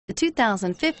The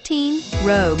 2015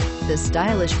 Rogue. The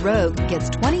stylish Rogue gets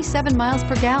 27 miles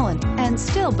per gallon and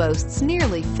still boasts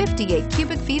nearly 58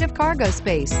 cubic feet of cargo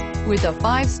space. With a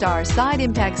 5-star side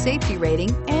impact safety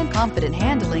rating and confident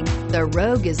handling, the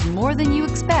Rogue is more than you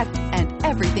expect and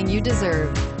everything you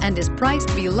deserve, and is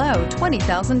priced below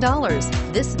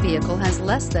 $20,000. This vehicle has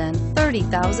less than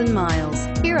 30,000 miles.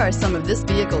 Here are some of this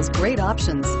vehicle's great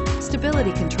options: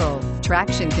 stability control,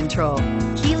 traction control,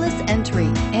 keyless entry,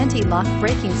 anti-lock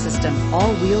braking system,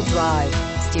 all-wheel drive,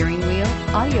 steering wheel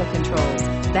audio controls,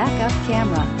 backup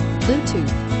camera,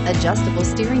 Bluetooth, adjustable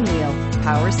steering wheel,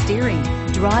 power steering.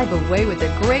 Drive away with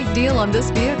a great deal on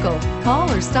this vehicle. Call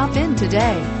or stop in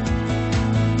today.